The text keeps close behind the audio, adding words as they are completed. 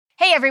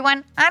Hey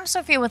everyone, I'm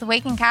Sophia with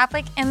Awaken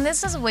Catholic, and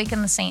this is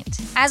Awaken the Saint.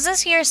 As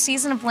this year's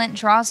season of Lent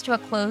draws to a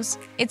close,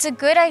 it's a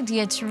good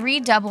idea to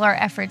redouble our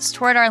efforts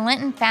toward our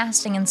Lenten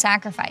fasting and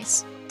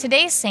sacrifice.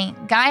 Today's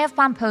saint, Guy of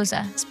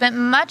Pomposa, spent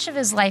much of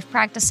his life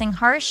practicing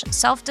harsh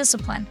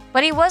self-discipline,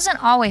 but he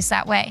wasn't always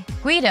that way.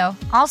 Guido,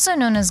 also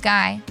known as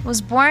Guy,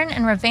 was born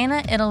in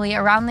Ravenna, Italy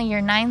around the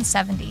year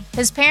 970.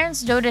 His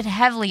parents doted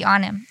heavily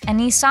on him, and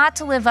he sought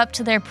to live up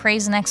to their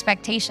praise and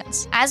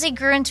expectations. As he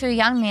grew into a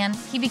young man,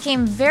 he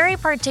became very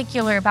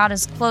particular about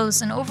his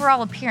clothes and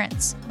overall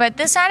appearance, but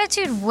this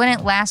attitude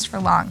wouldn't last for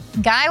long.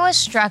 Guy was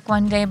struck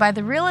one day by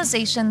the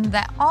realization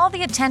that all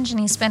the attention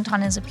he spent on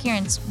his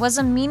appearance was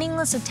a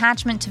meaningless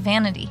attachment to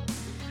vanity.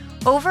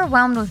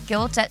 Overwhelmed with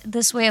guilt at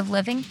this way of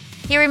living,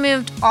 he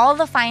removed all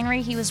the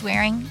finery he was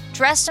wearing,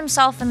 dressed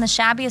himself in the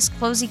shabbiest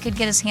clothes he could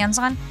get his hands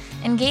on,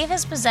 and gave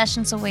his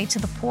possessions away to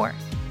the poor.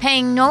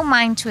 Paying no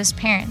mind to his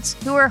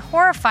parents, who were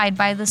horrified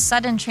by this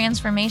sudden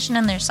transformation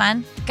in their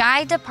son,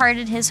 Guy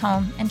departed his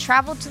home and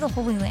traveled to the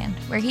Holy Land,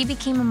 where he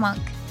became a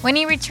monk. When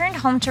he returned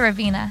home to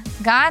Ravenna,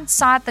 God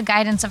sought the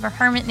guidance of a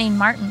hermit named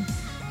Martin,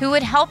 who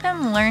would help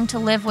him learn to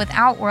live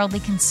without worldly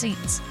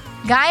conceits.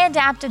 Guy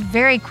adapted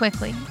very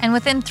quickly, and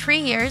within 3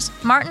 years,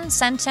 Martin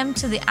sent him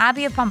to the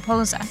Abbey of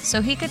Pomposa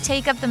so he could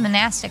take up the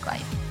monastic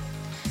life.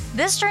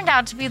 This turned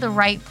out to be the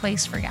right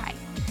place for Guy.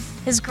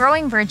 His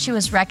growing virtue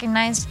was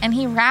recognized, and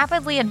he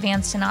rapidly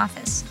advanced in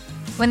office.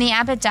 When the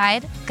abbot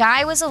died,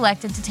 Guy was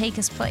elected to take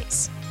his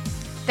place.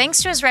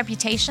 Thanks to his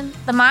reputation,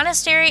 the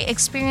monastery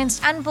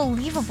experienced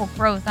unbelievable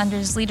growth under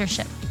his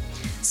leadership.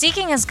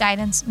 Seeking his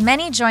guidance,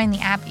 many joined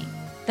the abbey.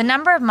 The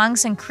number of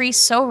monks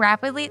increased so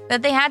rapidly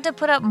that they had to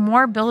put up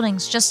more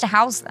buildings just to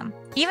house them.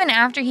 Even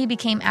after he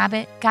became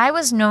abbot, Guy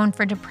was known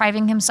for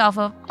depriving himself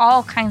of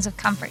all kinds of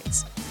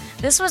comforts.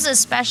 This was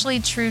especially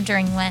true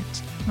during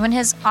Lent, when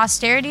his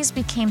austerities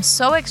became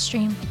so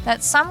extreme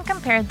that some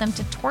compared them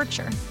to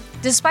torture.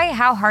 Despite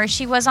how harsh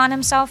he was on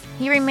himself,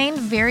 he remained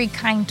very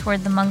kind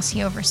toward the monks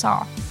he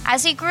oversaw.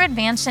 As he grew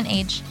advanced in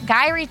age,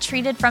 Guy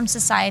retreated from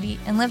society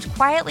and lived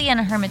quietly in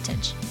a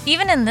hermitage.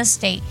 Even in this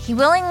state, he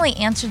willingly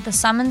answered the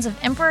summons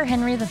of Emperor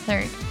Henry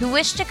III, who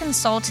wished to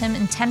consult him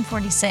in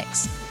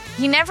 1046.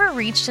 He never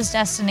reached his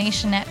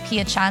destination at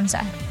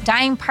Piacenza,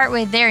 dying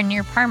partway there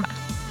near Parma.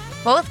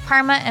 Both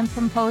Parma and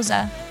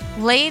Pomposa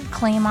laid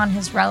claim on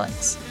his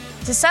relics.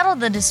 To settle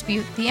the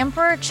dispute, the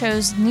emperor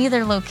chose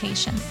neither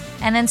location,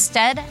 and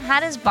instead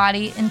had his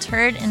body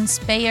interred in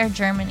Speyer,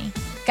 Germany.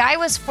 Guy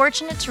was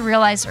fortunate to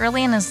realize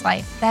early in his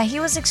life that he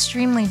was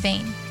extremely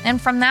vain,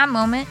 and from that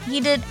moment, he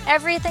did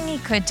everything he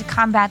could to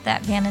combat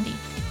that vanity.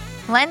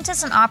 Lent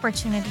is an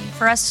opportunity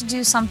for us to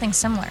do something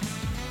similar,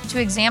 to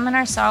examine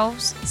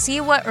ourselves, see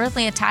what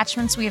earthly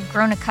attachments we have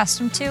grown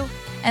accustomed to,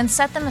 and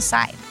set them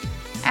aside,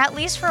 at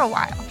least for a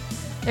while.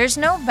 There's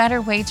no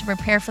better way to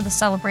prepare for the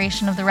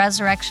celebration of the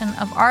resurrection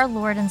of our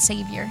Lord and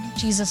Savior,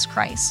 Jesus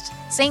Christ.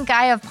 Saint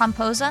Guy of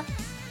Pomposa,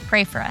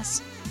 pray for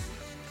us.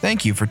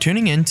 Thank you for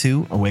tuning in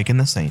to Awaken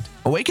the Saint.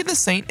 Awaken the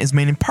Saint is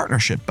made in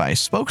partnership by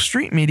Spoke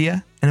Street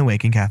Media and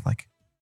Awaken Catholic.